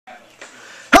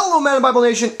Hello, Madden Bible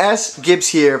Nation. Sgibs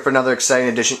here for another exciting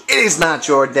edition. It is not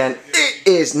your den. It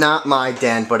is not my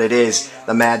den, but it is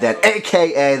the Mad Den,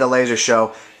 a.k.a. the Laser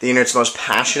Show, the internet's most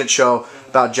passionate show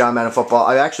about John Madden football.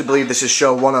 I actually believe this is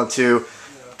show 102.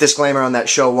 Disclaimer on that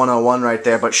show 101 right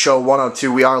there, but show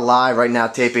 102, we are live right now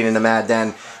taping in the Mad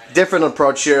Den. Different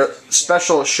approach here.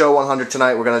 Special show 100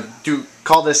 tonight. We're going to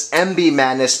call this MB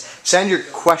Madness. Send your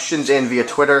questions in via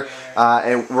Twitter,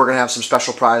 and we're going to have some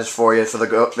special prizes for you for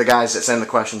the guys that send the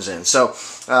questions in. So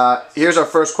here's our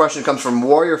first question. It comes from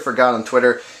Warrior Forgot on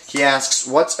Twitter. He asks,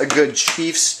 what's a good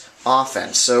Chiefs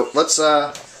offense? So let's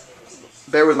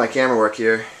bear with my camera work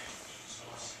here.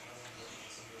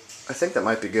 I think that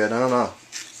might be good. I don't know.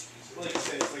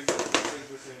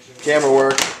 Camera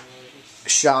work,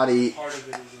 shoddy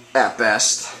at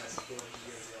best.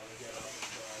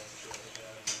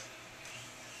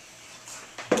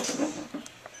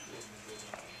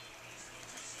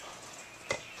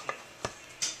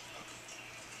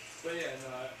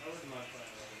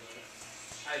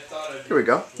 Here we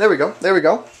go. There we go. There we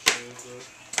go.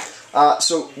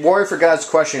 So Warrior for God's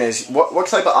question is, what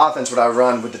type of offense would I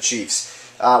run with the Chiefs?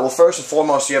 Well, first and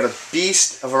foremost, you have a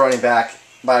beast of a running back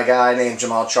by a guy named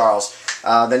Jamal Charles.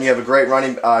 Then you have a great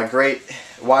great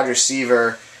wide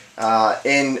receiver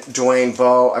in Dwayne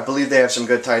Bowe. I believe they have some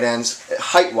good tight ends.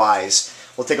 Height-wise,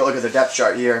 we'll take a look at the depth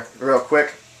chart here real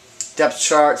quick. Depth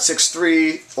chart,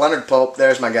 6'3", Leonard Pope.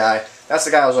 There's my guy. That's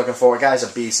the guy I was looking for. The guy's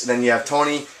a beast. And then you have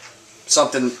Tony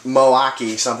something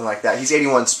Moaki, something like that. He's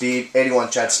 81 speed,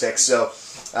 81 chat sticks. So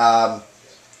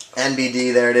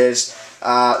NBD, there it is.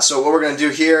 So what we're going to do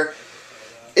here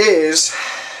is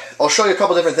I'll show you a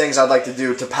couple different things I'd like to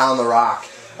do to pound the rock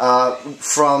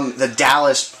from the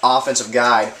Dallas offensive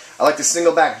guide. I like the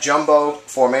single back jumbo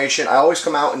formation. I always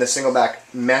come out in the single back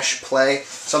mesh play.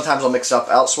 Sometimes I'll mix it up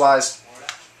elsewise.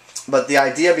 But the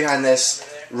idea behind this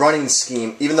running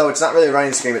scheme, even though it's not really a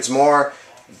running scheme, it's more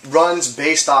runs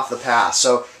based off the pass.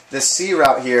 So this C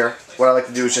route here, what I like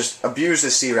to do is just abuse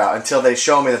the C route until they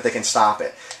show me that they can stop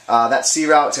it. That C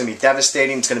route is going to be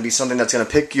devastating. It's going to be something that's going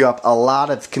to pick you up a lot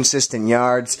of consistent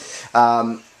yards.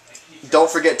 Don't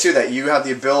forget, too, that you have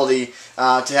the ability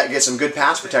to get some good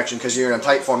pass protection because you're in a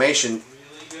tight formation.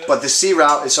 But the C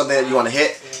route is something that you want to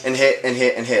hit and hit and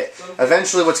hit and hit.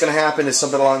 Eventually what's going to happen is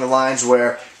something along the lines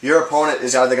where your opponent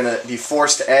is either going to be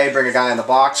forced to A, bring a guy in the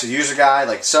box, or use a guy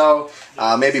like so,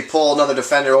 maybe pull another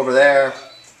defender over there.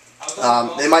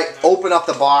 They might open up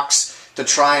the box to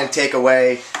try and take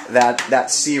away that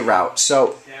C route.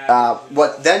 So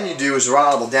what then you do is run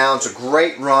audible down. It's a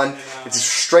great run. It's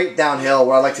straight downhill.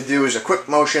 What I like to do is a quick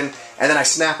motion, and then I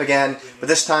snap again. But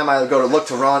this time I go to look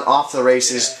to run off the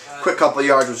races. Quick couple of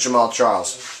yards with Jamal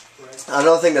Charles.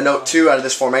 Another thing to note too out of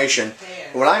this formation,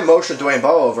 when I motion Dwayne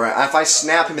Bowe over, if I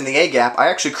snap him in the A-gap, I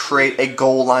actually create a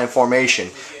goal line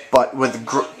formation. But with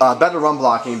better run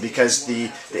blocking because the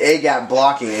A-gap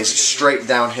blocking is straight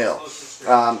downhill.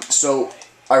 So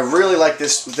I really like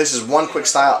this. This is one quick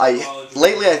style.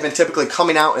 Lately I've been typically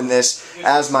coming out in this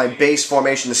as my base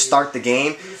formation to start the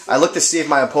game. I look to see if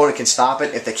my opponent can stop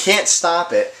it. If they can't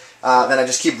stop it, then I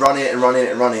just keep running it and running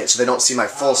it and running it so they don't see my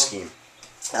full scheme.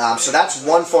 So that's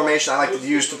one formation I like to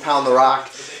use to pound the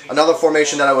rock. Another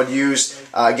formation that I would use,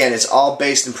 again, it's all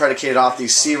based and predicated off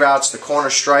these C routes, the corner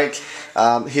strike.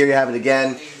 Here you have it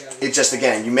again. It just,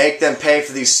 again, you make them pay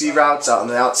for these C routes out on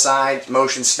the outside,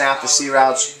 motion snap the C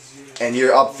routes, and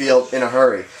you're upfield in a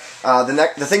hurry.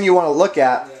 The thing you want to look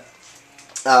at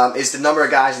is the number of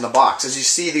guys in the box. As you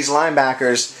see, these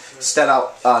linebackers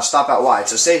stop out wide.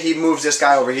 So say he moves this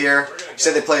guy over here.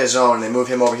 Say they play a zone and they move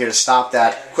him over here to stop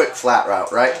that quick flat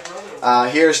route, right?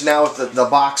 Here's now what the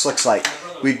box looks like.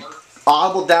 We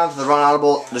audible down to the run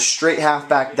audible, the straight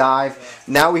halfback dive.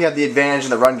 Now we have the advantage in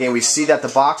the run game. We see that the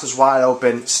box is wide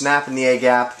open, snap in the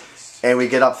A-gap, and we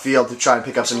get upfield to try and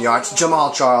pick up some yards.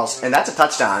 Jamal Charles, and that's a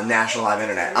touchdown on National Live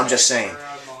Internet. I'm just saying.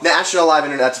 National Live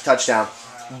Internet, that's a touchdown.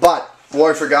 But,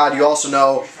 Warrior for God, you also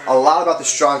know a lot about the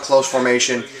strong close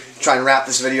formation. Try and wrap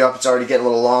this video up. It's already getting a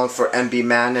little long for MB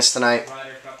Madness tonight.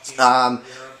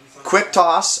 Quick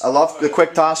toss. I love the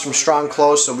quick toss from strong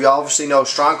close. So we obviously know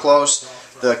strong close.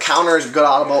 The counter is good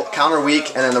audible, counter weak,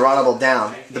 and then the run audible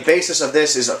down. The basis of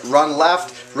this is run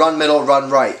left, run middle,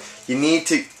 run right. You need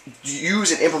to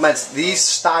use and implement these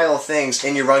style of things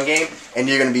in your run game, and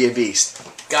you're going to be a beast.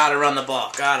 Gotta run the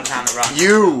ball. Gotta pound the rock.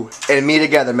 You and me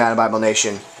together, Madden Bible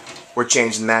Nation, we're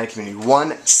changing the Madden community.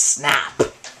 One snap.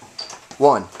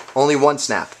 Only one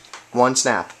snap. One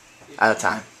snap at a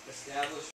time.